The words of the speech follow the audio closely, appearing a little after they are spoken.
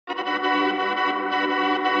Welcome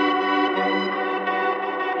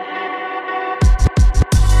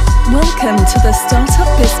to the Startup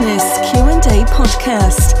Business Q&A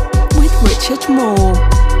podcast with Richard Moore.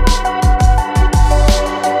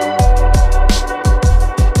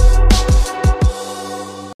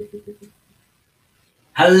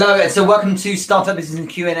 Hello, and so welcome to Startup Business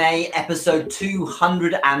Q&A, episode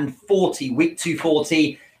 240, week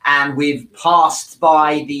 240, and we've passed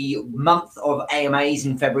by the month of AMAs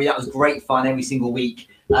in February. That was great fun every single week,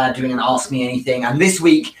 doing an Ask Me Anything. And this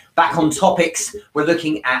week, back on topics, we're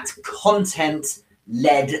looking at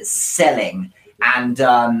content-led selling. And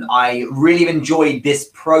I really have enjoyed this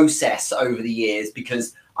process over the years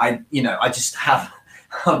because I just have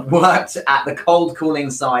worked at the cold calling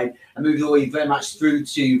side and moved all the way very much through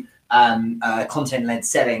to content-led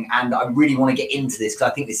selling. And I really want to get into this because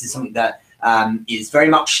I think this is something that is very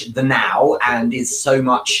much the now and is so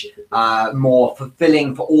much more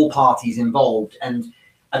fulfilling for all parties involved. And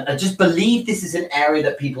I just believe this is an area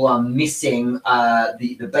that people are missing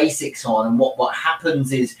the basics on. And what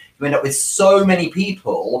happens is you end up with so many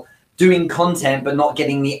people doing content but not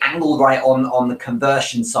getting the angle right on the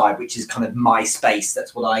conversion side, which is kind of my space.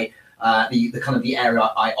 That's what the area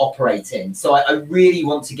I operate in. So I really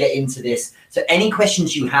want to get into this. So any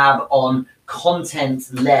questions you have on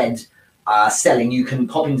content-led selling, you can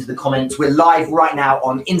pop into the comments. We're live right now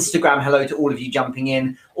on Instagram. Hello to all of you jumping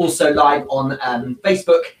in. Also live on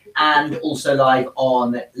Facebook and also live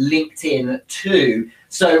on LinkedIn too.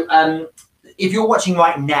 So if you're watching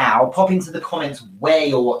right now, pop into the comments where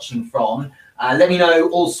you're watching from. Let me know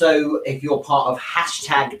also if you're part of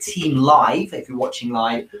hashtag Team Live, if you're watching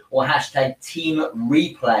live, or hashtag Team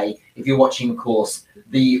Replay, if you're watching, of course,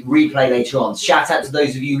 the replay later on. Shout out to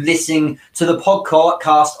those of you listening to the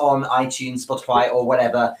podcast on iTunes, Spotify, or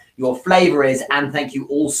whatever your flavor is. And thank you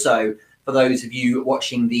also for those of you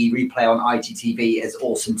watching the replay on IGTV. It's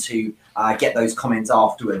awesome to get those comments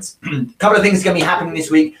afterwards. A couple of things are going to be happening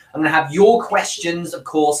this week. I'm going to have your questions, of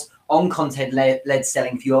course, on content-led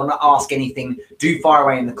selling. If you want to ask anything, do fire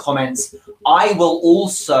away in the comments. I will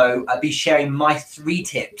also be sharing my 3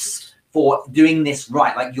 tips for doing this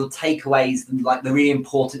right, like your takeaways, like the really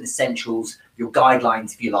important essentials, your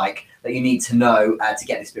guidelines, if you like, that you need to know to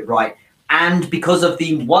get this bit right. And because of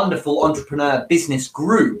the wonderful Entrepreneur Business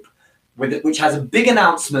Group, which has a big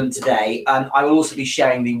announcement today, I will also be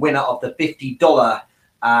sharing the winner of the $50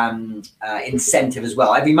 incentive as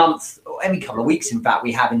well. Every month, or every couple of weeks, in fact,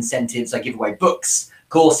 we have incentives. I give away books,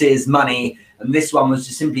 courses, money, and this one was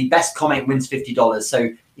just simply best comment wins $50. So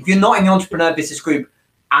if you're not in the Entrepreneur Business Group,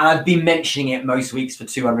 and I've been mentioning it most weeks for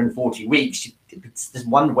 240 weeks, there's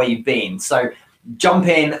one way you've been. So jump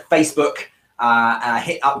in, Facebook,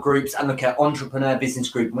 hit up groups and look at Entrepreneur Business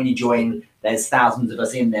Group. And when you join, there's thousands of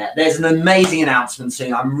us in there. There's an amazing announcement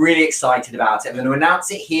soon. I'm really excited about it. I'm going to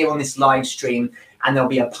announce it here on this live stream, and there'll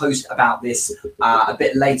be a post about this a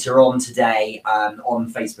bit later on today on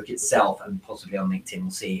Facebook itself and possibly on LinkedIn.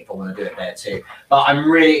 We'll see if I want to do it there too. But I'm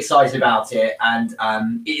really excited about it, and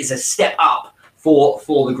it is a step up for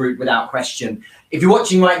the group without question. If you're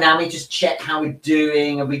watching right now, let me just check how we're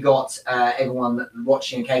doing. Have we got everyone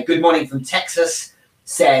watching? Okay, good morning from Texas,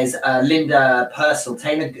 says Linda Purcell.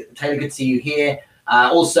 Taylor, good to see you here.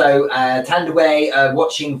 Also, Tandaway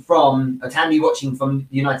watching from Tandy watching from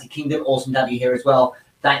the United Kingdom. Awesome to have you here as well.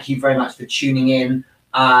 Thank you very much for tuning in.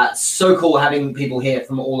 So cool having people here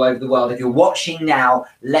from all over the world. If you're watching now,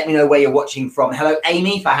 let me know where you're watching from. Hello,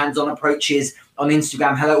 Amy, for hands-on approaches on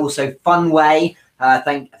Instagram. Hello, also Funway.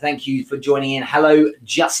 Thank you for joining in. Hello,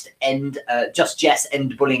 Just Jess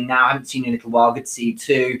End Bullying now. I haven't seen you in a little while. Good to see you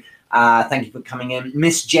too. Thank you for coming in.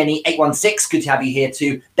 Miss Jenny 816, good to have you here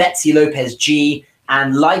too. Betsy Lopez G,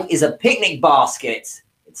 and life is a picnic basket.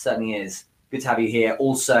 It certainly is. Good to have you here.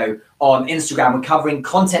 Also on Instagram, we're covering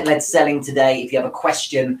content-led selling today. If you have a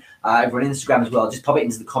question over on Instagram as well, just pop it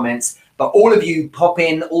into the comments. But all of you pop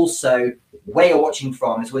in also where you're watching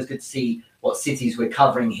from. It's always good to see what cities we're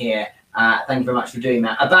covering here. Thank you very much for doing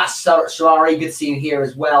that. Abbas Sharari, good to see you here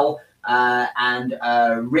as well. And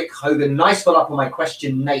Rick Hogan, nice follow-up on my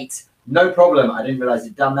question, Nate. No problem. I didn't realize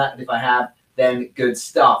you'd done that, but if I have, then good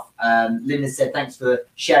stuff. Linda said, thanks for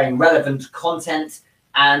sharing relevant content.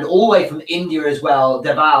 And all the way from India as well,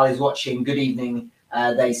 Deval is watching. Good evening,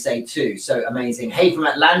 they say too. So amazing. Hey, from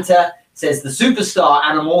Atlanta says the superstar,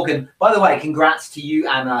 Anna Morgan. By the way, congrats to you,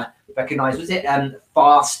 Anna. Recognize, was it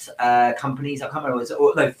Fast Companies? I can't remember.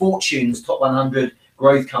 No, Fortune's Top 100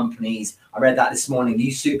 Growth Companies. I read that this morning.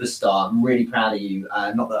 You superstar. I'm really proud of you.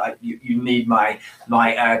 Not that you need my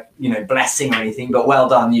blessing or anything, but well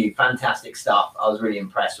done, you. Fantastic stuff. I was really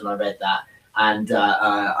impressed when I read that. And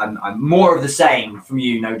I'm more of the same from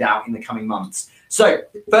you, no doubt, in the coming months. So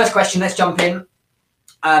first question, let's jump in.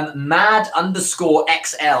 Mad_XL,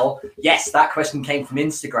 yes, that question came from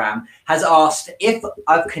Instagram, has asked, if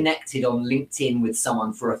I've connected on LinkedIn with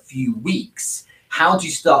someone for a few weeks, how do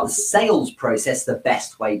you start the sales process the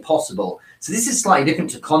best way possible? So this is slightly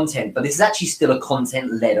different to content, but this is actually still a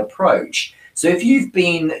content-led approach. So if you've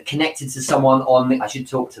been connected to someone on, I should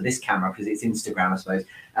talk to this camera because it's Instagram, I suppose,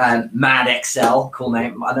 MadXL, cool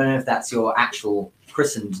name. I don't know if that's your actual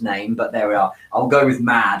christened name, but there we are. I'll go with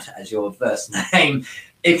Mad as your first name.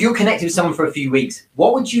 If you're connected with someone for a few weeks,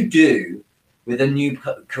 what would you do with a new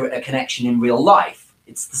connection in real life?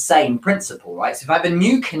 It's the same principle, right? So if I have a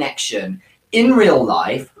new connection in real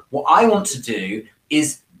life, what I want to do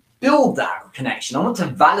is build that connection. I want to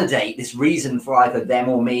validate this reason for either them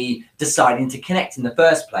or me deciding to connect in the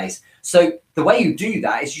first place. So the way you do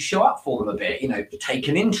that is you show up for them a bit, take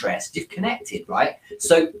an interest, you've connected, right?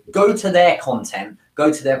 So go to their content,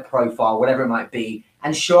 go to their profile, whatever it might be,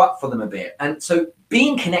 and show up for them a bit. And so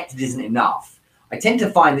being connected isn't enough. I tend to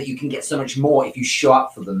find that you can get so much more if you show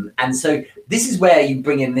up for them. And so this is where we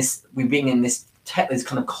bring in this kind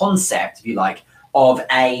of concept, if you like, of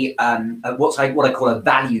what I call a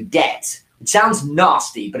value debt. It sounds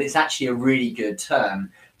nasty, but it's actually a really good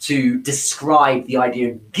term to describe the idea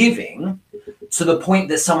of giving to the point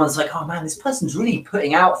that someone's like, oh man, this person's really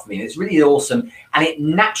putting out for me. It's really awesome. And it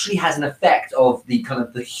naturally has an effect of the kind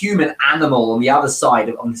of the human animal on the other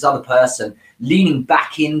side on this other person leaning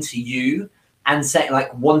back into you and saying,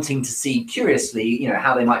 like, wanting to see curiously,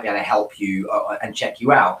 how they might be able to help you and check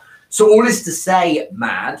you out. So all is to say,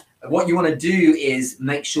 Mad, what you want to do is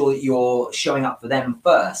make sure that you're showing up for them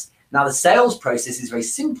first. Now, the sales process is very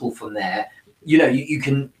simple from there. You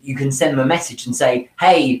can send them a message and say,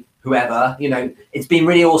 hey, whoever, it's been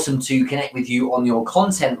really awesome to connect with you on your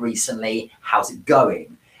content recently. How's it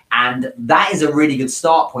going? And that is a really good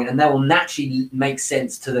start point. And that will naturally make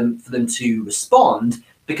sense to them for them to respond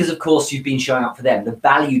because, of course, you've been showing up for them. The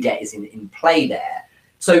value debt is in play there.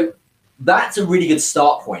 So that's a really good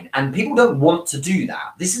start point. And people don't want to do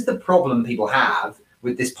that. This is the problem people have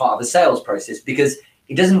with this part of the sales process because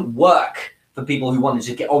it doesn't work for people who want to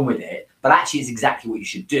just get on with it. But actually, it's exactly what you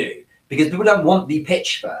should do because people don't want the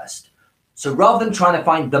pitch first. So rather than trying to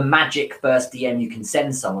find the magic first DM you can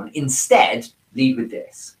send someone, instead, lead with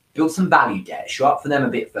this. Build some value debt, show up for them a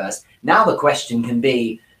bit first. Now the question can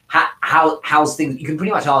be, how's things? You can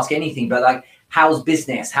pretty much ask anything, but like, how's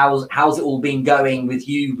business? How's it all been going with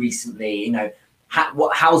you recently?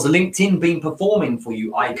 How's LinkedIn been performing for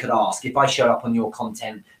you? I could ask if I showed up on your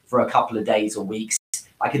content for a couple of days or weeks.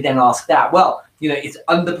 I could then ask that. Well, it's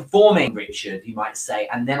underperforming, Richard, you might say.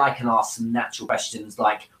 And then I can ask some natural questions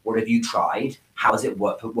like, what have you tried? How has it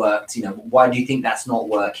worked? Why do you think that's not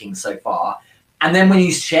working so far? And then when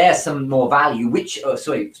you share some more value,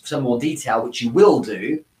 some more detail, which you will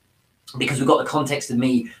do, because we've got the context of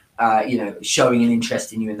me, showing an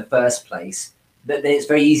interest in you in the first place, that it's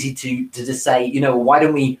very easy to just say, why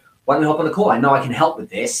don't we hop on a call? I know I can help with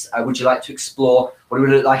this. Would you like to explore what it would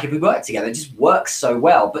look like if we worked together? It just works so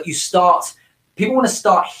well. But people want to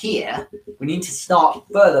start here. We need to start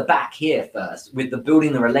further back here first with the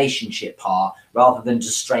building the relationship part rather than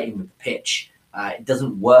just straight in with the pitch. It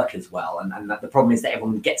doesn't work as well. And the problem is that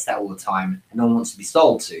everyone gets that all the time and no one wants to be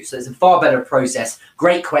sold to. So it's a far better process.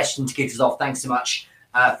 Great question to kick us off. Thanks so much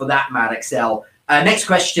for that, MadXL. Next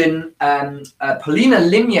question, Polina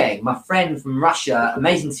Limye, my friend from Russia,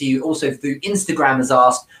 amazing to you, also through Instagram, has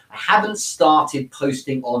asked, I haven't started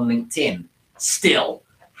posting on LinkedIn still.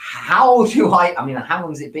 How long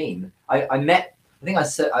has it been?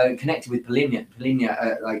 I connected with Polina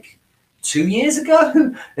like 2 years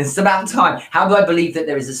ago. It's about time. How do I believe that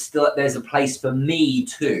there's a place for me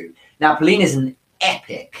too? Now, Polina is an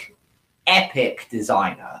epic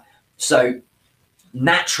designer. So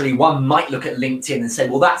naturally, one might look at LinkedIn and say,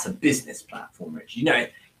 well, that's a business platform, Rich.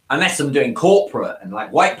 Unless I'm doing corporate and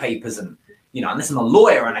like white papers and, unless I'm a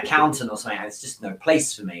lawyer or an accountant or something, it's just no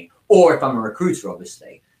place for me. Or if I'm a recruiter,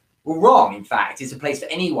 obviously. Well, wrong, in fact. It's a place for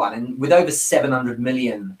anyone. And with over 700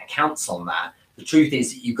 million accounts on that, the truth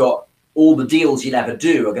is you've got all the deals you'll ever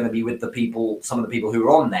do are going to be with some of the people who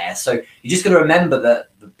are on there. So you just got to remember that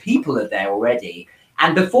the people are there already.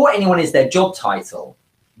 And before anyone is their job title,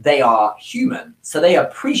 they are human. So they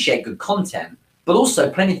appreciate good content, but also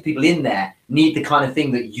plenty of people in there need the kind of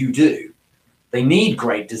thing that you do. They need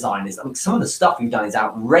great designers. Some of the stuff you've done is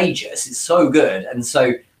outrageous. It's so good. And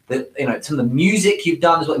so some of the music you've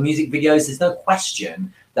done, as well, music videos, there's no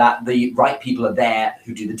question that the right people are there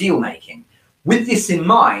who do the deal making. With this in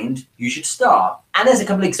mind, you should start. And there's a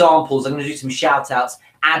couple of examples. I'm going to do some shout outs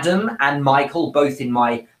Adam and Michael, both in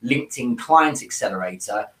my LinkedIn Client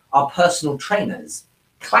Accelerator, are personal trainers,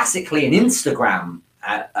 classically an Instagram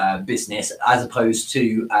business as opposed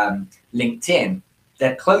to LinkedIn.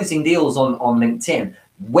 They're closing deals on LinkedIn.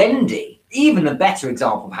 Wendy, even a better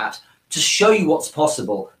example perhaps, to show you what's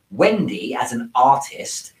possible. Wendy, as an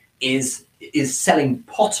artist, is selling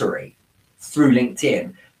pottery through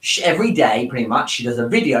LinkedIn. Every day, pretty much, she does a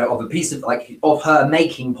video of a piece of her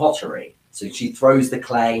making pottery. So she throws the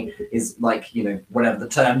clay, is whatever the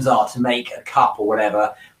terms are, to make a cup or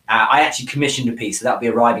whatever. I actually commissioned a piece, so that'll be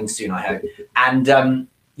arriving soon, I hope. And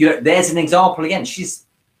there's an example again. She's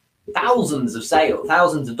thousands of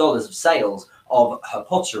dollars of sales of her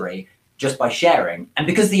pottery just by sharing. And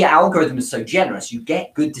because the algorithm is so generous, you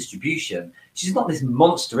get good distribution. She's not this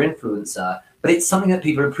monster influencer, but it's something that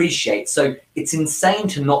people appreciate. So it's insane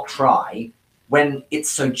to not try when it's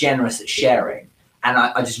so generous at sharing. And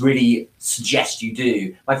I just really suggest you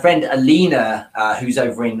do. My friend Alina, who's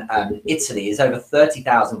over in Italy, has over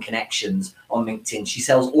 30,000 connections on LinkedIn. She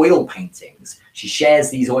sells oil paintings. She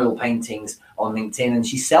shares these oil paintings on LinkedIn and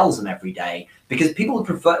she sells them every day because people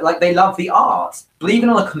prefer, they love the art. But even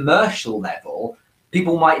on a commercial level,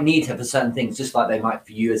 people might need her for certain things, just like they might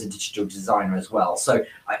for you as a digital designer as well. So,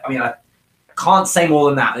 I can't say more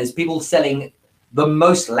than that. There's people selling the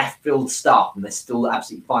most left field stuff and they're still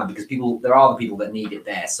absolutely fine because there are the people that need it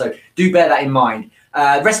there. So do bear that in mind.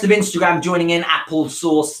 Rest of Instagram joining in, Apple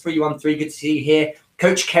Source 313, good to see you here.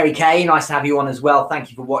 Coach Kerry K, nice to have you on as well. Thank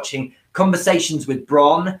you for watching. Conversations with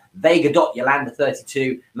Bron,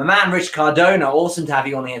 Vega.Yolanda32, my man Rich Cardona, awesome to have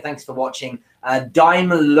you on here. Thanks for watching.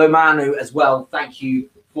 Daima Lomanu as well, thank you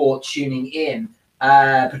for tuning in.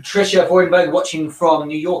 Patricia Vorenberg watching from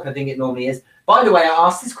New York, I think it normally is. By the way, I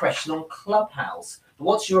asked this question on Clubhouse.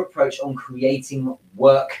 What's your approach on creating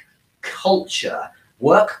work culture?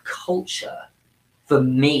 Work culture, for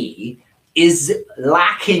me, is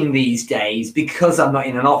lacking these days because I'm not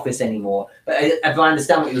in an office anymore. But if I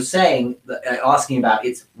understand what you're saying, asking about,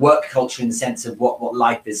 it's work culture in the sense of what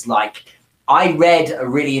life is like. I read a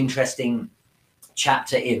really interesting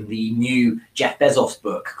chapter in the new Jeff Bezos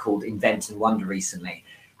book called Invent and Wonder recently.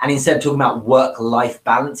 And instead of talking about work-life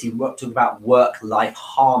balance, he talked about work-life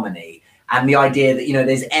harmony and the idea that,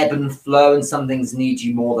 there's ebb and flow and some things need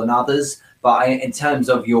you more than others. But in terms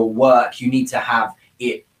of your work, you need to have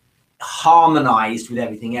it harmonized with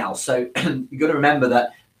everything else. So you've got to remember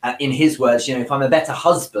that in his words, if I'm a better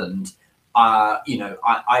husband,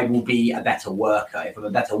 I will be a better worker. If I'm a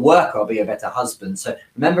better worker, I'll be a better husband. So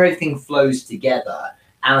remember, everything flows together.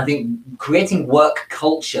 And I think creating work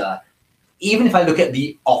culture, even if I look at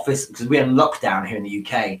the office, because we're in lockdown here in the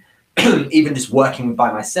UK, even just working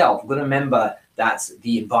by myself, I've got to remember that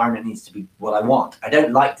the environment needs to be what I want. I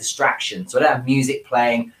don't like distraction. So I don't have music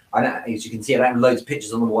playing. As you can see, I don't have loads of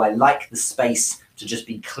pictures on the wall. I like the space to just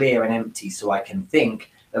be clear and empty so I can think.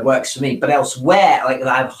 That works for me. But elsewhere,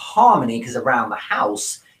 I have harmony because around the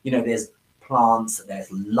house, there's plants, there's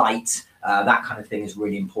light, that kind of thing is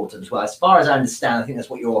really important as well. As far as I understand, I think that's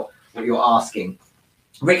what you're asking.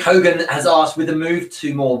 Rick Hogan has asked, with the move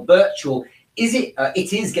to more virtual,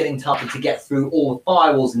 it is getting tougher to get through all the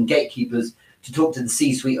firewalls and gatekeepers to talk to the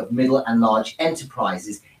C-suite of middle and large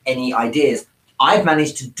enterprises. Any ideas? I've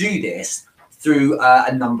managed to do this through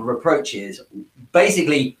a number of approaches.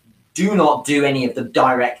 Basically, do not do any of the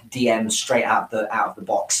direct DMs straight out of the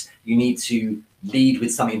box. You need to lead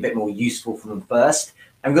with something a bit more useful for them first.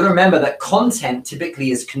 And we've got to remember that content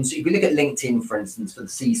typically is consumed. If we look at LinkedIn, for instance, for the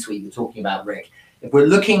C-suite you're talking about, Rick, if we're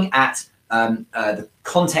looking at the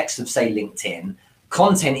context of, say, LinkedIn,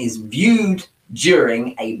 content is viewed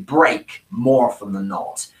during a break more often than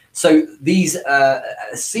not. So these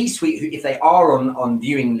C-suite, if they are on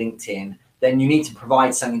viewing LinkedIn, then you need to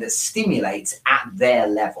provide something that stimulates at their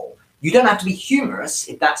level. You don't have to be humorous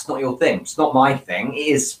if that's not your thing. It's not my thing. It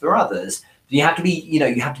is for others. You have to be,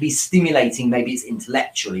 you have to be stimulating. Maybe it's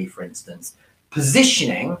intellectually, for instance.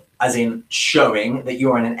 Positioning, as in showing that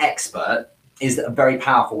you're an expert, is a very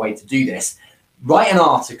powerful way to do this. Write an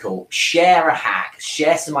article, share a hack,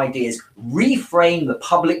 share some ideas, reframe the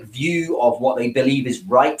public view of what they believe is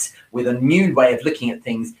right with a new way of looking at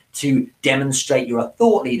things to demonstrate you're a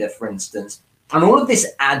thought leader, for instance. And all of this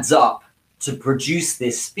adds up to produce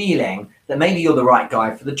this feeling that maybe you're the right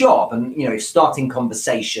guy for the job. And, starting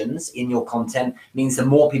conversations in your content means that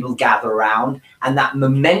more people gather around, and that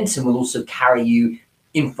momentum will also carry you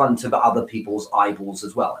in front of other people's eyeballs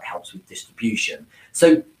as well. It helps with distribution.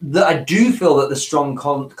 So I do feel that the strong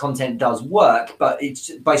content does work, but it's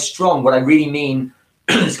by strong, what I really mean,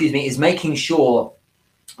 excuse me, is making sure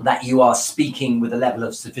that you are speaking with a level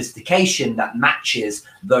of sophistication that matches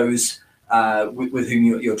those with whom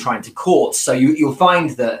you're trying to court. So you'll find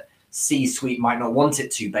that C-suite might not want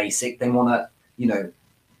it too basic. They want to,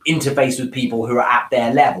 interface with people who are at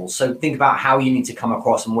their level. So think about how you need to come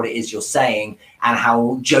across and what it is you're saying and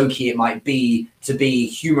how jokey it might be to be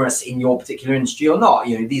humorous in your particular industry or not.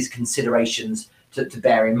 These considerations to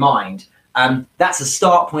bear in mind. That's a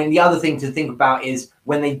start point. The other thing to think about is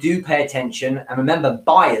when they do pay attention, and remember,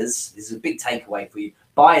 buyers, this is a big takeaway for you,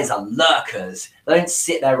 buyers are lurkers. They don't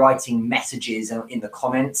sit there writing messages in the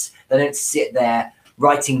comments. They don't sit there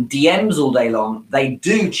writing DMs all day long. They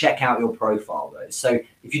do check out your profile though. So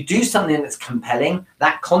if you do something that's compelling,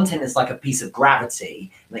 that content is like a piece of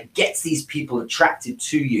gravity and it gets these people attracted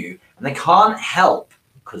to you, and they can't help,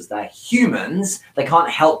 because they're humans, they can't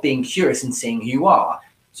help being curious and seeing who you are.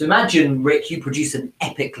 So imagine, Rick, you produce an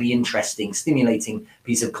epically interesting, stimulating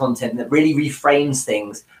piece of content that really reframes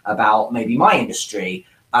things about maybe my industry.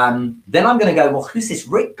 Then I'm going to go, well, who's this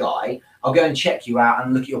Rick guy? I'll go and check you out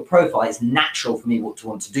and look at your profile. It's natural for me to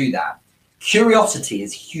want to do that. Curiosity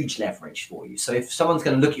is huge leverage for you. So if someone's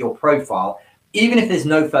going to look at your profile, even if there's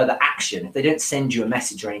no further action, if they don't send you a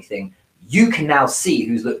message or anything, you can now see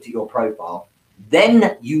who's looked at your profile.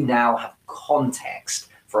 Then you now have context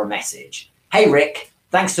for a message. Hey, Rick,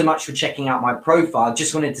 thanks so much for checking out my profile.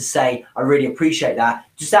 Just wanted to say I really appreciate that.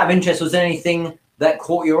 Just out of interest, was there anything that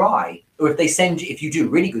caught your eye? Or if you do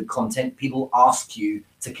really good content, people ask you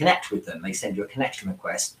to connect with them. They send you a connection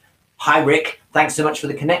request. Hi, Rick, thanks so much for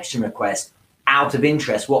the connection request. Out of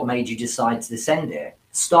interest, what made you decide to send it?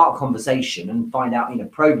 Start a conversation and find out,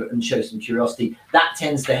 probe it and show some curiosity. That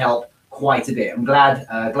tends to help quite a bit. I'm glad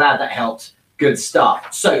that helped. Good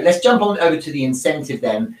stuff. So let's jump on over to the incentive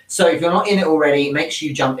then. So if you're not in it already, make sure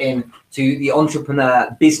you jump in to the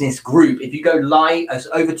Entrepreneur Business Group. If you go live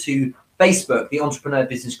over to Facebook, the Entrepreneur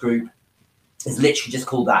Business Group is literally just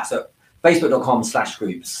called that. So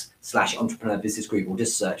facebook.com/groups/Entrepreneur Business Group, or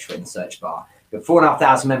just search for it in the search bar. We've got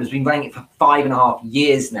 4,500 members, been running it for 5.5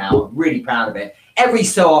 years now. I'm really proud of it. Every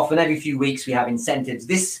so often, every few weeks, we have incentives.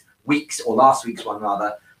 This week's, or last week's one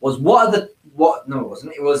rather, was the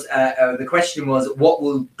question was, what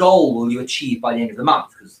goal will you achieve by the end of the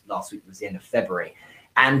month? Because last week was the end of February.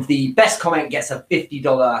 And the best comment gets a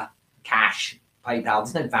 $50 cash PayPal.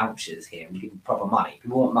 There's no vouchers here. We give proper money.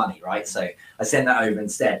 People want money, right? So I sent that over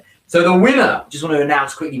instead. So the winner, just want to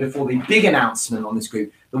announce quickly before the big announcement on this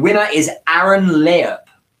group, the winner is Aaron Leupp,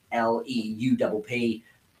 Leupp.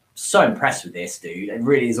 So impressed with this dude. It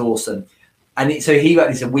really is awesome. And so he wrote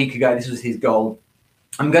this a week ago. This was his goal.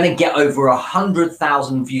 I'm going to get over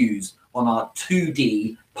 100,000 views on our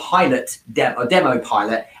 2D demo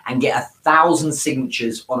pilot and get 1,000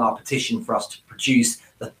 signatures on our petition for us to produce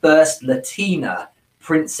the first Latina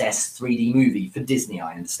princess 3D movie for Disney,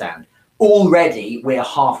 I understand. Already, we're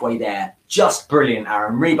halfway there. Just brilliant,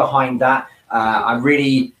 Aaron. Really behind that.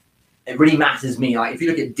 It really matters me. Like if you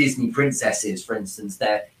look at Disney princesses, for instance,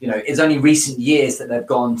 it's only recent years that they've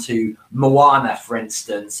gone to Moana, for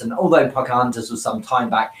instance. And although Pocahontas was some time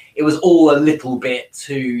back, it was all a little bit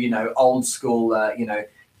too, old school,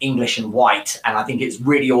 English and white. And I think it's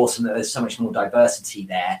really awesome that there's so much more diversity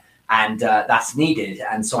there. And that's needed.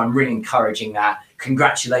 And so I'm really encouraging that.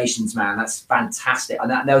 Congratulations, man. That's fantastic.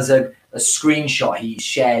 And there was a screenshot he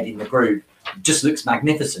shared in the group. Just looks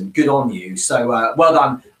magnificent. Good on you. So well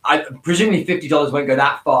done. Presumably $50 won't go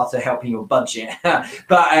that far to helping your budget,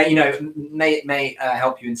 but may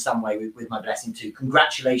help you in some way with my blessing too.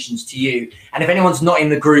 Congratulations to you. And if anyone's not in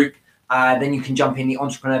the group, then you can jump in the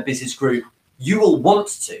Entrepreneur Business Group. You will want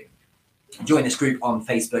to join this group on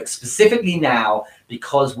Facebook, specifically now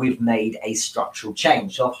because we've made a structural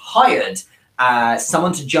change. So I've hired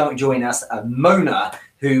someone to join us, Mona,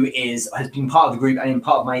 who has been part of the group and in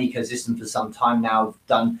part of my ecosystem for some time now. I've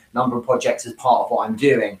done a number of projects as part of what I'm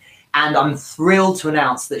doing. And I'm thrilled to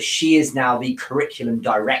announce that she is now the curriculum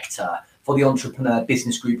director for the Entrepreneur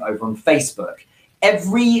Business Group over on Facebook.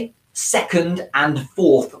 Every second and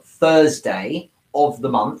fourth Thursday of the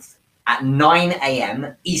month at 9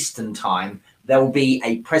 a.m. Eastern time, there will be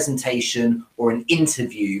a presentation or an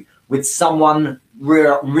interview with someone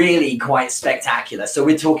really quite spectacular. So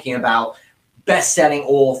we're talking about best-selling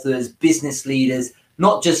authors, business leaders,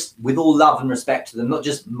 not just, with all love and respect to them, not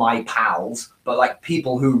just my pals, but like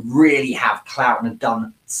people who really have clout and have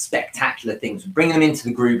done spectacular things. Bring them into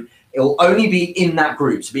the group. It will only be in that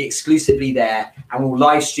group, so be exclusively there, and we'll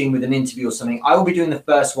live stream with an interview or something. I will be doing the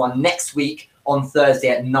first one next week on Thursday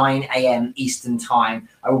at 9 a.m. Eastern time.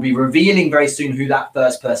 I will be revealing very soon who that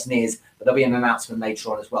first person is, but there'll be an announcement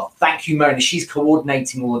later on as well. Thank you, Mona. She's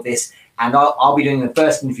coordinating all of this. And I'll be doing the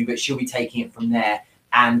first interview, but she'll be taking it from there.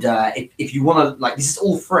 And if you want to, this is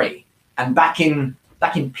all free. And back in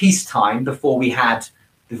back in peacetime, before we had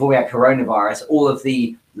coronavirus, all of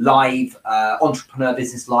the live entrepreneur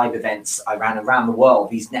business live events I ran around the world,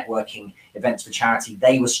 these networking events for charity,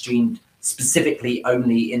 they were streamed specifically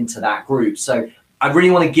only into that group. So I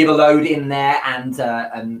really want to give a load in there,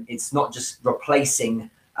 and it's not just replacing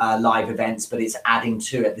live events, but it's adding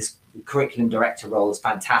to it. This curriculum director role is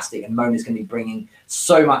fantastic, and Mona's going to be bringing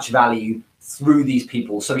so much value through these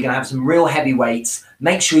people. So we're going to have some real heavyweights.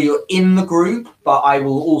 Make sure you're in the group, but I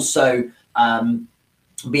will also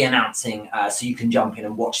be announcing so you can jump in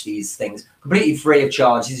and watch these things completely free of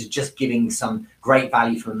charge. This is just giving some great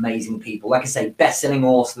value from amazing people. Like I say, best-selling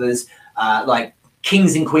authors, like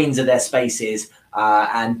kings and queens of their spaces,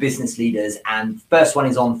 and business leaders. And first one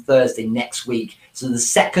is on Thursday next week. So the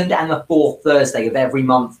second and the fourth Thursday of every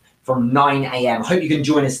month from 9 a.m. Hope you can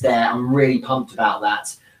join us there. I'm really pumped about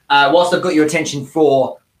that. Whilst I've got your attention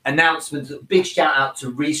for announcements, big shout out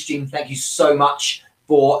to Restream. Thank you so much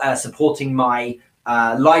for supporting my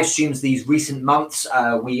live streams these recent months.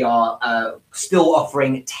 We are still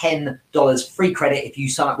offering $10 free credit if you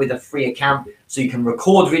sign up with a free account. So you can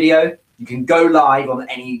record video, you can go live on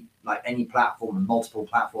any platform and multiple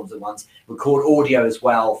platforms at once, record audio as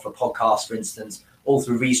well for podcasts, for instance, all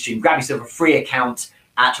through Restream. Grab yourself a free account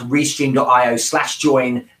at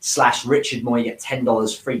restream.io/join/Richard Moore. You get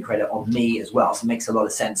 $10 free credit on me as well. So it makes a lot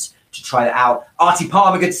of sense to try that out. Artie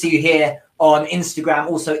Palmer, good to see you here on Instagram.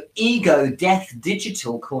 Also, Ego Death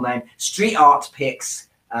Digital, cool name. Street Art Pics,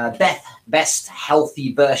 best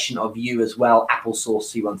healthy version of you as well.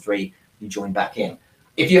 Applesauce 213, you join back in.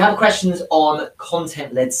 If you have questions on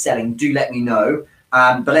content-led selling, do let me know.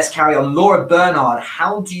 But let's carry on. Laura Bernard,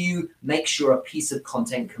 how do you make sure a piece of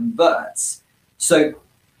content converts? So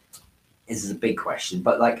this is a big question,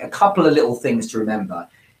 but like a couple of little things to remember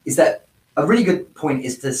is that a really good point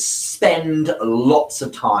is to spend lots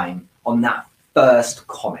of time on that first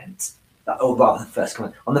comment, or rather the first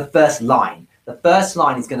comment, on the first line. The first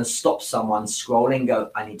line is going to stop someone scrolling, go,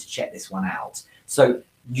 I need to check this one out. So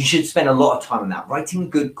you should spend a lot of time on that. Writing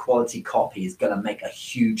good quality copy is going to make a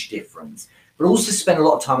huge difference. But also spend a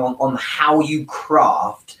lot of time on how you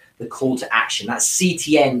craft the call to action. That's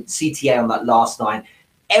CTA on that last line.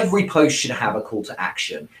 Every post should have a call to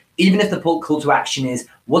action. Even if the call to action is,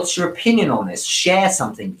 what's your opinion on this? Share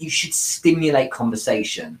something. You should stimulate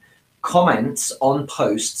conversation. Comments on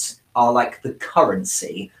posts are like the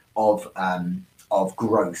currency of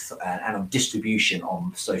growth and of distribution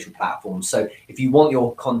on social platforms. So if you want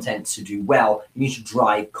your content to do well, you need to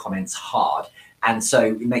drive comments hard. And so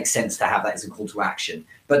it makes sense to have that as a call to action.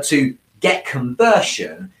 But to get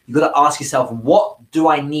conversion, you've got to ask yourself, what do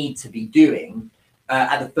I need to be doing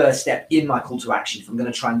at the first step in my call to action if I'm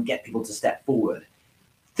going to try and get people to step forward?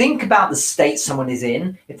 Think about the state someone is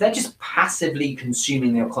in. If they're just passively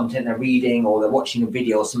consuming their content, they're reading or they're watching a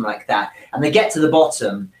video or something like that, and they get to the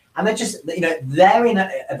bottom and they're just, they're in a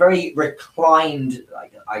very reclined,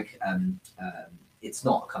 it's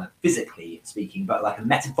not kind of physically speaking, but like a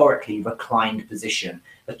metaphorically reclined position.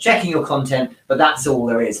 They're checking your content, but that's all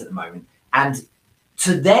there is at the moment. And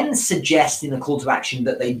to then suggest in a call to action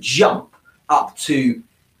that they jump up to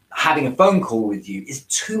having a phone call with you is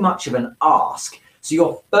too much of an ask. So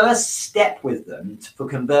your first step with them for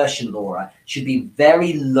conversion, Laura, should be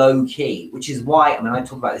very low key, which is why, I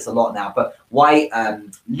talk about this a lot now, but why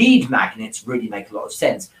lead magnets really make a lot of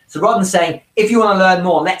sense. So rather than saying, if you want to learn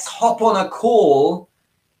more, let's hop on a call,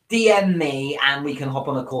 DM me and we can hop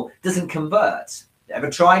on a call, doesn't convert. Ever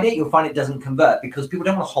tried it? You'll find it doesn't convert because people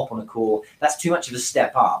don't want to hop on a call. That's too much of a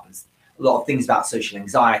step up. There's a lot of things about social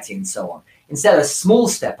anxiety and so on. Instead, a small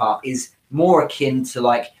step up is more akin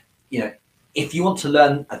to if you want to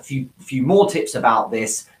learn a few more tips about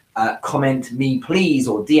this, comment me please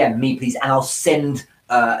or DM me please, and I'll send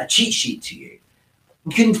a cheat sheet to you.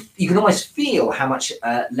 You can almost feel how much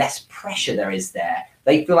less pressure there is there.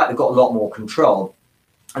 They feel like they've got a lot more control.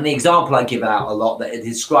 And the example I give out a lot that it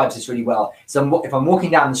describes this really well. So if I'm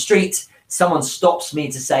walking down the street, someone stops me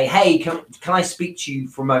to say, hey, can I speak to you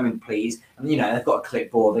for a moment, please? And they've got a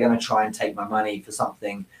clipboard. They're going to try and take my money for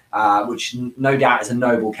something, which no doubt is a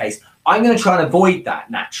noble case. I'm going to try and avoid that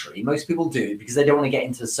naturally. Most people do because they don't want to get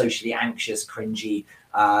into a socially anxious, cringy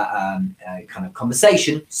kind of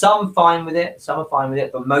conversation. Some are fine with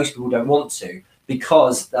it, but most people don't want to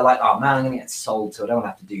because they're like, oh man, I'm going to get sold to. I don't want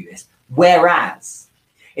to have to do this. Whereas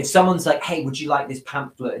if someone's like, hey, would you like this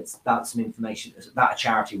pamphlet? It's about some information. It's about a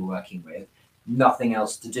charity we're working with, nothing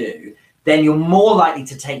else to do. Then you're more likely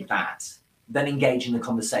to take that than engage in the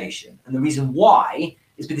conversation. And the reason why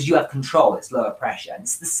is because you have control. It's lower pressure. And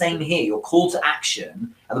it's the same here. Your call to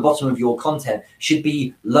action at the bottom of your content should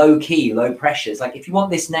be low key, low pressure. It's like, if you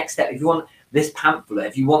want this next step, if you want this pamphlet,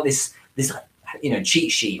 if you want this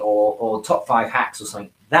cheat sheet or top 5 hacks or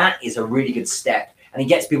something, that is a really good step. And it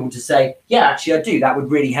gets people to say, yeah, actually I do, that would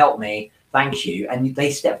really help me, thank you. And they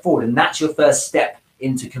step forward, and that's your first step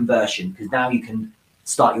into conversion, because now you can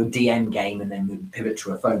start your DM game and then pivot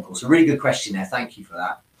to a phone call. So really good question there, thank you for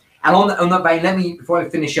that. And on that vein, before I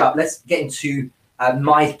finish up, let's get into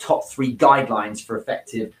my top 3 guidelines for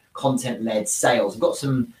effective content-led sales. I've got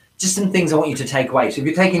some things I want you to take away. So if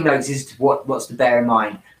you're taking notes, this is what's to bear in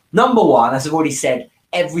mind. Number 1, as I've already said,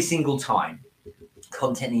 every single time,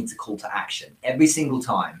 content needs a call to action. Every single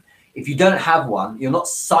time. If you don't have one, you're not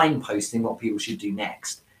signposting what people should do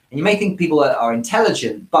next. And you may think people are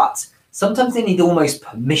intelligent, but sometimes they need almost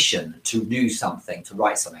permission to do something, to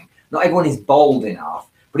write something. Not everyone is bold enough,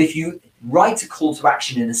 but if you write a call to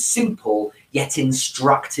action in a simple yet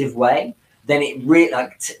instructive way, then it really,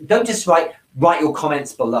 don't just write your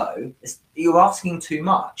comments below. You're asking too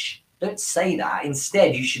much. Don't say that.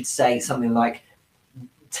 Instead, you should say something like,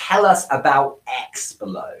 tell us about X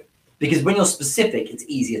below. Because when you're specific, it's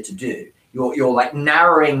easier to do. You're like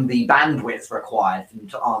narrowing the bandwidth required for them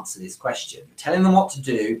to answer this question. You're telling them what to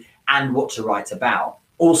do and what to write about.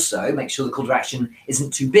 Also, make sure the call to action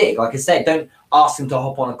isn't too big. Like I said, don't ask them to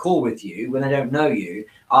hop on a call with you when they don't know you.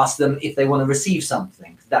 Ask them if they want to receive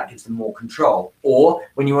something, because that gives them more control. Or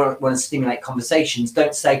when you want to stimulate conversations,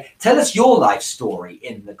 don't say, tell us your life story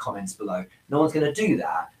in the comments below. No one's going to do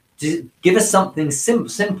that. Just give us something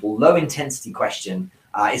simple, low intensity question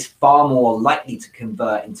is far more likely to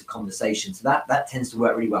convert into conversation. So that tends to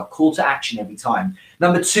work really well. Call to action every time.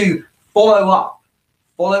 Number 2, follow up.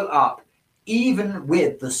 Follow up, even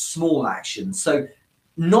with the small actions. So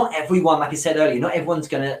not everyone, like I said earlier, not everyone's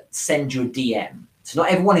going to send you a DM. So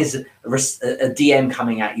not everyone is a DM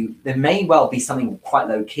coming at you. There may well be something quite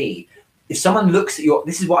low key. If someone looks at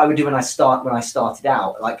this is what I would do when I started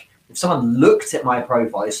out. Like if someone looked at my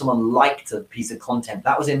profile, if someone liked a piece of content,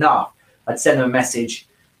 that was enough. I'd send them a message,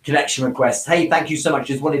 connection request. Hey, thank you so much.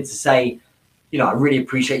 Just wanted to say, I really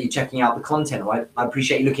appreciate you checking out the content. I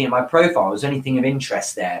appreciate you looking at my profile. Is there anything of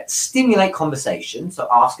interest there? Stimulate conversation. So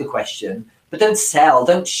ask a question, but don't sell.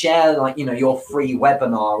 Don't share your free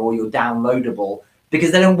webinar or your downloadable,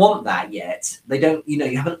 because they don't want that yet. They don't,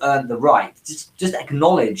 you haven't earned the right. Just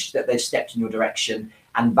acknowledge that they've stepped in your direction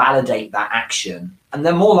and validate that action. And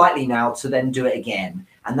they're more likely now to then do it again.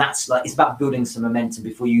 And that's it's about building some momentum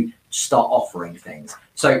before you start offering things.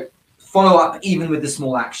 So follow up even with the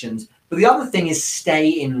small actions. But the other thing is stay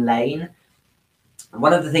in lane.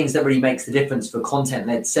 One of the things that really makes the difference for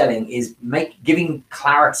content-led selling is giving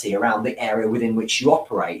clarity around the area within which you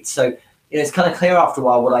operate. So it's kind of clear after a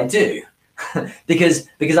while what I do because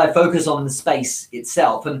I focus on the space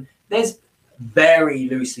itself. And there's, very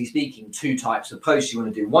loosely speaking, 2 types of posts you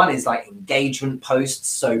want to do. One is like engagement posts,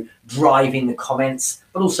 so driving the comments,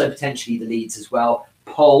 but also potentially the leads as well.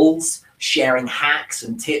 Polls, sharing hacks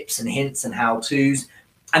and tips and hints and how-tos.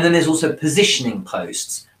 And then there's also positioning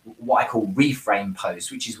posts, what I call reframe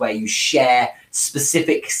posts, which is where you share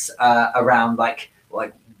specifics around like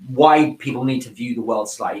why people need to view the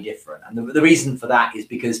world slightly different. And the reason for that is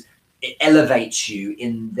because it elevates you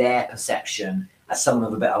in their perception as someone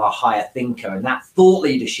of a bit of a higher thinker. And that thought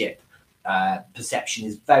leadership perception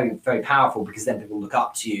is very, very powerful, because then people look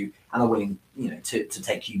up to you and are willing, to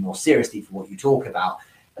take you more seriously for what you talk about.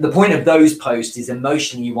 And the point of those posts is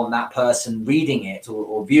emotionally you want that person reading it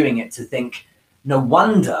or viewing it to think, no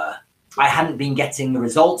wonder I hadn't been getting the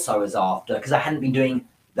results I was after, because I hadn't been doing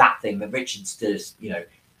that thing that Richard's just,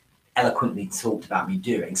 eloquently talked about me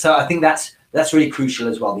doing. So I think that's really crucial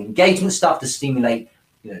as well. The engagement stuff to stimulate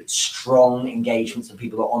strong engagements and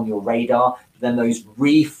people are on your radar. But then those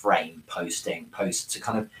reframe posts to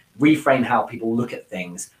kind of reframe how people look at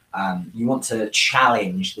things. You want to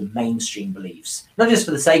challenge the mainstream beliefs, not just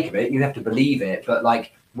for the sake of it. You have to believe it, but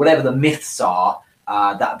like whatever the myths are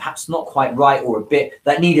that are perhaps not quite right, or a bit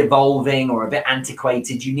that need evolving or a bit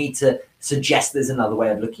antiquated, you need to suggest there's another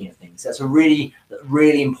way of looking at things. That's a really,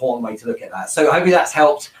 really important way to look at that. So hopefully that's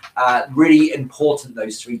helped. Really important,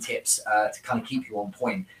 those 3 tips to kind of keep you on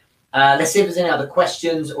point. Let's see if there's any other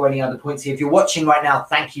questions or any other points here. If you're watching right now,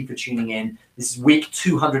 thank you for tuning in. This is week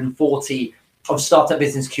 240 of Startup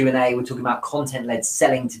Business Q&A. We're talking about content-led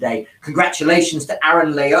selling today. Congratulations to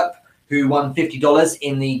Aaron Layup, who won $50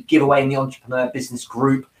 in the giveaway in the Entrepreneur Business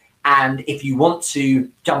Group. And if you want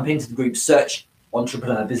to jump into the group, search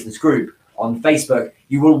Entrepreneur Business Group on Facebook.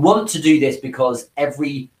 You will want to do this because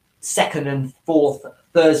every 2nd and 4th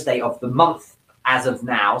Thursday of the month as of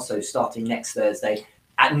now, so starting next Thursday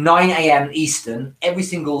at 9 a.m. Eastern, every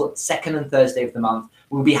single 2nd and Thursday of the month,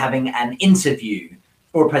 we'll be having an interview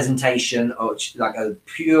or a presentation or like a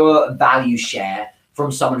pure value share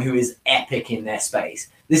from someone who is epic in their space.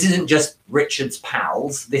 This isn't just Richard's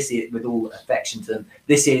pals. This is, with all affection to them,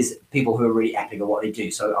 this is people who are really epic at what they do.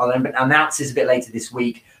 So I'll announce this a bit later this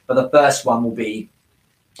week, but the first one will be,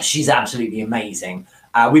 she's absolutely amazing.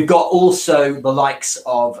 We've got also the likes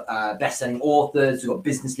of best-selling authors, we've got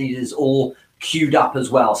business leaders all queued up as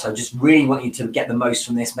well. So I just really want you to get the most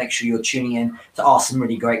from this. Make sure you're tuning in to ask some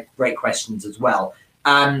really great questions as well.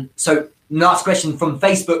 So last question from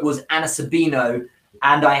Facebook was Anna Sabino,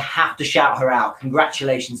 and I have to shout her out.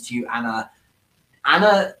 Congratulations to you, Anna.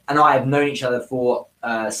 Anna and I have known each other for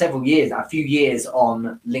several years, a few years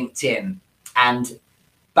on LinkedIn. And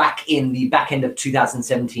back in the back end of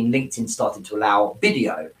 2017, LinkedIn started to allow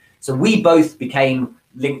video. So we both became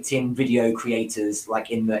LinkedIn video creators like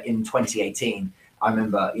in 2018. I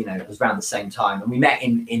remember, it was around the same time, and we met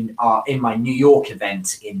in my New York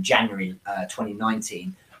event in January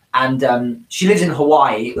 2019. And she lives in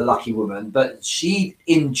Hawaii, the lucky woman, but she,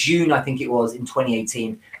 in June, I think it was, in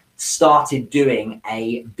 2018, started doing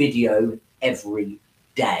a video every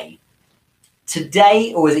day.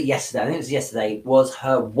 Today, or was it yesterday? I think it was yesterday, was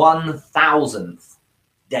her 1000th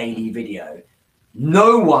daily video.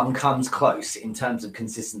 No one comes close in terms of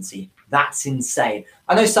consistency. That's insane.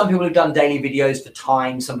 I know some people have done daily videos for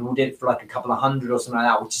time. Some people did it for like a couple of hundred or something like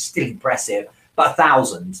that, which is still impressive. But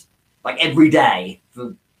 1,000, like every day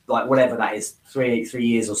for like whatever that is, 3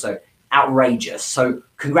 years or so, outrageous. So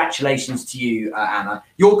congratulations to you, Anna.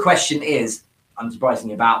 Your question is,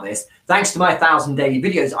 unsurprisingly about this, thanks to my 1,000 daily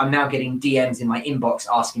videos, I'm now getting DMs in my inbox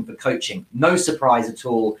asking for coaching. No surprise at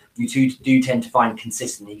all. You do tend to find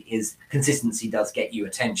consistency does get you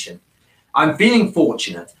attention. I'm feeling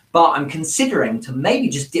fortunate, but I'm considering to maybe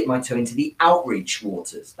just dip my toe into the outreach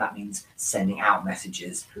waters. That means sending out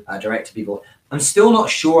messages direct to people. I'm still not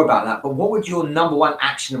sure about that, but what would your number one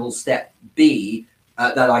actionable step be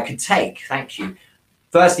that I could take? Thank you.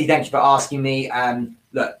 Firstly, thank you for asking me.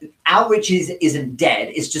 Look, outreach isn't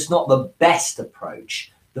dead. It's just not the best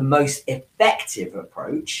approach. The most effective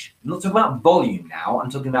approach, I'm not talking about volume now, I'm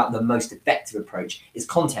talking about the most effective approach is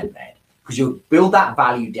content-led, because you'll build that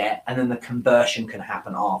value debt and then the conversion can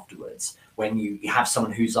happen afterwards when you have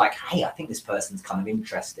someone who's like, hey, I think this person's kind of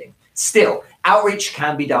interesting. Still, outreach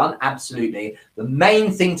can be done, absolutely. The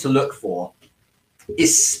main thing to look for,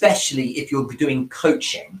 especially if you're doing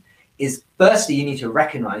coaching, is firstly, you need to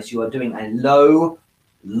recognize you are doing a low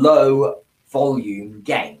volume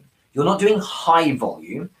game. You're not doing high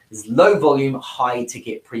volume. There's low volume, high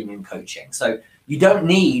ticket premium coaching. So you don't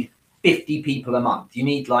need 50 people a month. You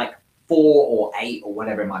need like 4 or 8 or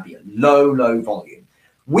whatever it might be, low volume.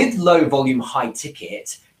 With low volume, high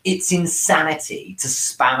ticket, it's insanity to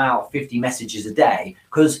spam out 50 messages a day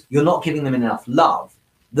because you're not giving them enough love.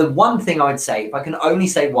 The one thing I would say, if I can only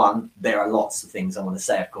say one, there are lots of things I want to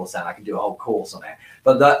say, of course, and I can do a whole course on it.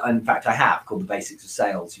 But that, in fact, I have called The Basics of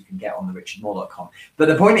Sales. You can get on the richardmoore.com. But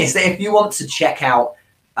the point is that if you want to check out,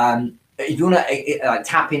 if you want to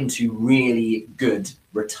tap into really good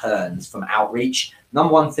returns from outreach,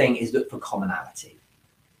 number one thing is look for commonality.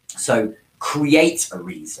 So create a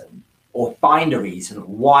reason or find a reason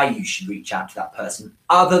why you should reach out to that person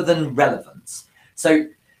other than relevance. So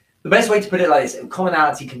the best way to put it like this,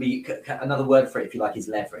 commonality can be, another word for it if you like, is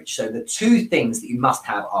leverage. So the two things that you must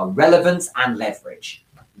have are relevance and leverage.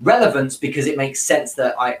 Relevance, because it makes sense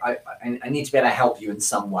that I need to be able to help you in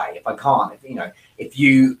some way. If I can't,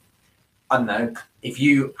 if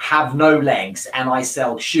you have no legs and I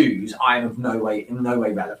sell shoes, I am in no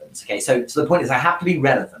way relevant. Okay, so the point is I have to be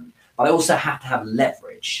relevant, but I also have to have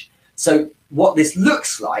leverage. So what this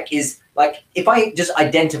looks like is, like, if I just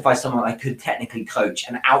identify someone I could technically coach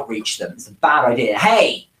and outreach them, it's a bad idea.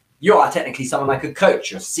 Hey, you are technically someone I could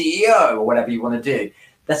coach, you're a CEO or whatever you want to do.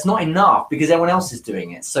 That's not enough because everyone else is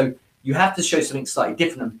doing it. So you have to show something slightly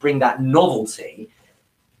different and bring that novelty.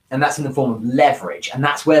 And that's in the form of leverage. And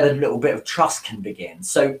that's where the little bit of trust can begin.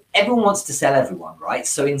 So everyone wants to sell everyone, right?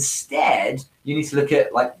 So instead, you need to look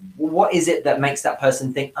at, like, what is it that makes that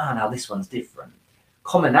person think, now this one's different?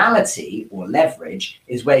 Commonality or leverage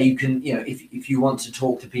is where you can, if you want to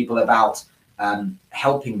talk to people about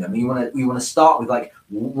helping them, you want to start with, like,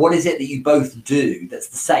 what is it that you both do that's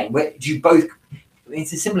the same? Where do you both?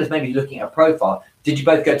 It's as simple as maybe looking at a profile. Did you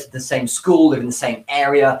both go to the same school, live in the same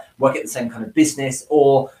area, work at the same kind of business,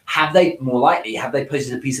 or have they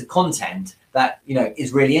posted a piece of content that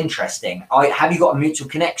is really interesting? Have you got mutual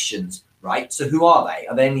connections, right? So who are they?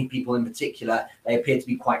 Are there any people in particular they appear to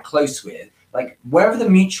be quite close with? Like, wherever the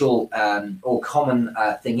mutual or common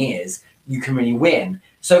thing is, you can really win.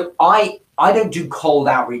 So I don't do cold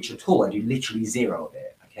outreach at all. I do literally zero of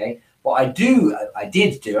it, okay? What I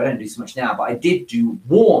did do, I don't do so much now, but I did do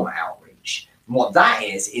warm outreach. And what that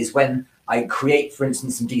is when I create, for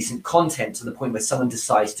instance, some decent content to the point where someone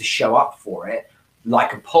decides to show up for it,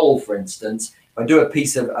 like a poll, for instance. If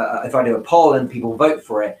I do a poll and people vote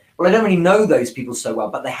for it, well, I don't really know those people so well,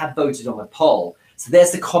 but they have voted on the poll. So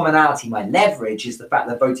there's the commonality. My leverage is the fact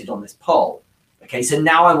they voted on this poll. Okay, so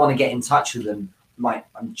now I want to get in touch with them.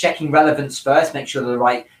 I'm checking relevance first, make sure they're the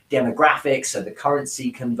right demographics, so the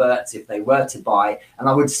currency converts if they were to buy. And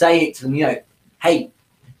I would say to them, hey,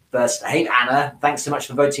 Anna, thanks so much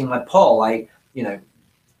for voting on my poll.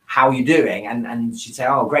 How are you doing? And she'd say,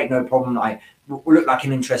 oh, great, no problem. I look like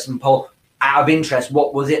an interesting poll. Out of interest,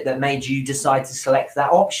 what was it that made you decide to select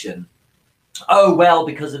that option? Oh, well,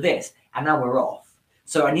 because of this. And now we're off.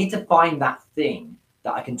 So I need to find that thing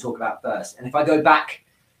that I can talk about first. And if I go back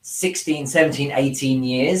 16, 17, 18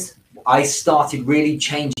 years, I started really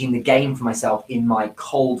changing the game for myself in my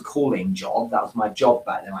cold calling job. That was my job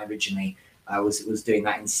back then. I originally was doing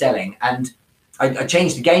that in selling. And I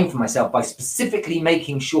changed the game for myself by specifically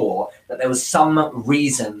making sure that there was some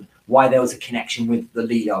reason why there was a connection with the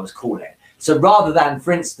lead I was calling. So rather than,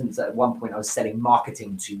 for instance, at one point I was selling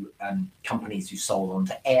marketing to companies who sold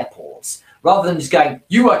onto airports, rather than just going,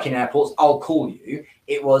 you work in airports, I'll call you.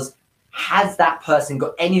 It was, has that person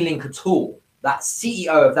got any link at all? That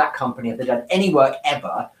CEO of that company, have they done any work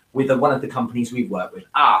ever with one of the companies we've worked with?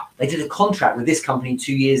 They did a contract with this company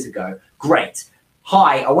 2 years ago. Great.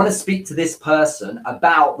 Hi, I want to speak to this person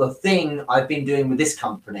about the thing I've been doing with this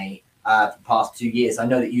company for the past 2 years. I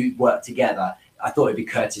know that you work together. I thought it'd be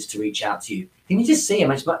courteous to reach out to you. Can you just see how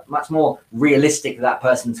much more realistic that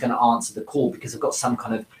person's going to answer the call because they've got some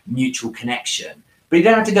kind of mutual connection? But you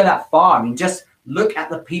don't have to go that far. I mean, just look at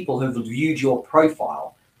the people who've viewed your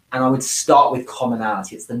profile, and I would start with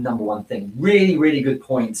commonality. It's the number one thing. Really, really good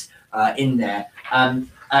point in there.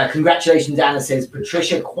 Congratulations, Anna says.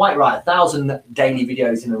 Patricia, quite right. 1,000 daily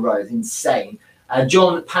videos in a row is insane.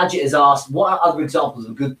 John Paget has asked, what are other examples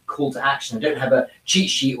of a good call to action? I don't have a cheat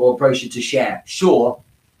sheet or a brochure to share. Sure.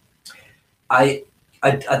 I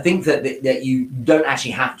think that you don't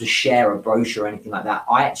actually have to share a brochure or anything like that.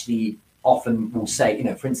 I actually often will say,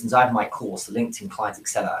 for instance, I have my course, the LinkedIn Client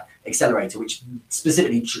Accelerator, which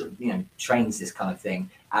specifically trains this kind of thing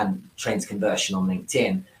and trains conversion on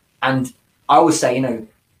LinkedIn. And I always say,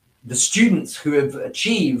 the students who have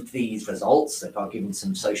achieved these results, if I've given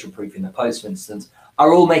some social proof in the post, for instance,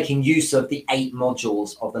 are all making use of the 8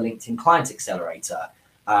 modules of the LinkedIn Client Accelerator.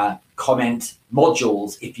 Comment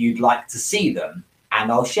modules if you'd like to see them,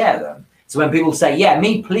 and I'll share them. So when people say, yeah,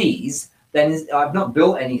 me please, then I've not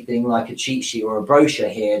built anything like a cheat sheet or a brochure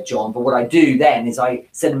here, John. But what I do then is I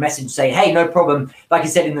send a message and say, hey, no problem. Like I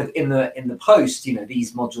said in the post,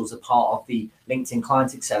 these modules are part of the LinkedIn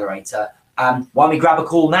Client Accelerator. Why don't we grab a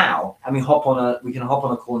call now and we can hop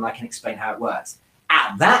on a call and I can explain how it works.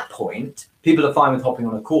 At that point, people are fine with hopping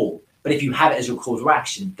on a call. But if you have it as your call to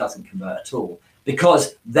action, it doesn't convert at all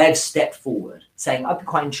because they've stepped forward saying, I'd be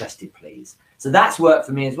quite interested, please. So that's worked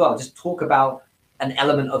for me as well. Just talk about an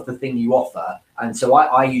element of the thing you offer. And so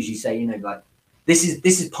I usually say, this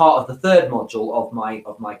is part of the 3rd module of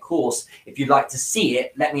my course. If you'd like to see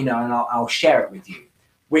it, let me know and I'll share it with you,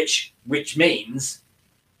 which means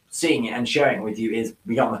seeing it and sharing it with you is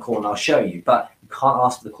we get on the call and I'll show you, but you can't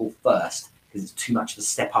ask for the call first because it's too much of a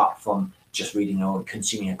step up from just reading or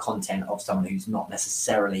consuming a content of someone who's not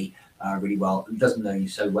necessarily doesn't know you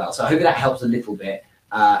so well. So I hope that helps a little bit.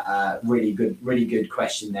 Really good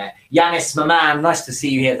question there. Yanis, my man, nice to see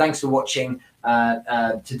you here. Thanks for watching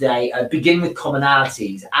today. Begin with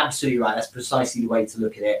commonalities. Absolutely right. That's precisely the way to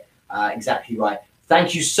look at it. Exactly right.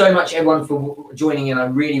 Thank you so much, everyone, for joining in. I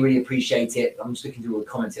really, really appreciate it. I'm just looking through all the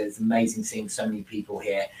comments here. It's amazing seeing so many people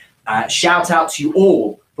here. Shout out to you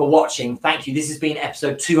all for watching. Thank you. This has been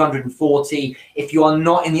episode 240. If you are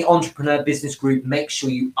not in the Entrepreneur Business Group, make sure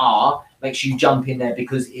you are. Make sure you jump in there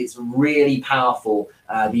because it's really powerful,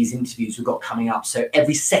 these interviews we've got coming up. So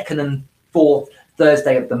every 2nd and 4th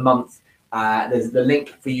Thursday of the month, there's the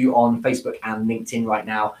link for you on Facebook and LinkedIn right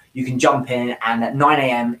now. You can jump in, and at 9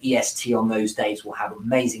 a.m. EST on those days, we'll have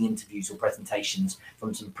amazing interviews or presentations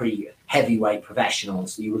from some pretty heavyweight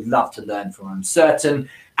professionals that you would love to learn from, I'm certain.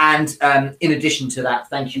 And in addition to that,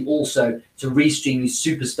 thank you also to Restream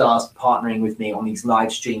Superstars partnering with me on these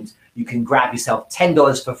live streams. You can grab yourself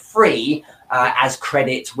 $10 for free as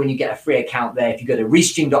credit when you get a free account there. If you go to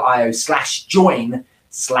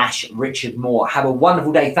restream.io/join/Richard Moore. Have a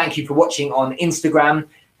wonderful day. Thank you for watching on Instagram.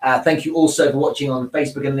 Thank you also for watching on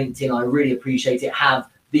Facebook and LinkedIn. I really appreciate it. Have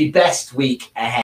the best week ahead.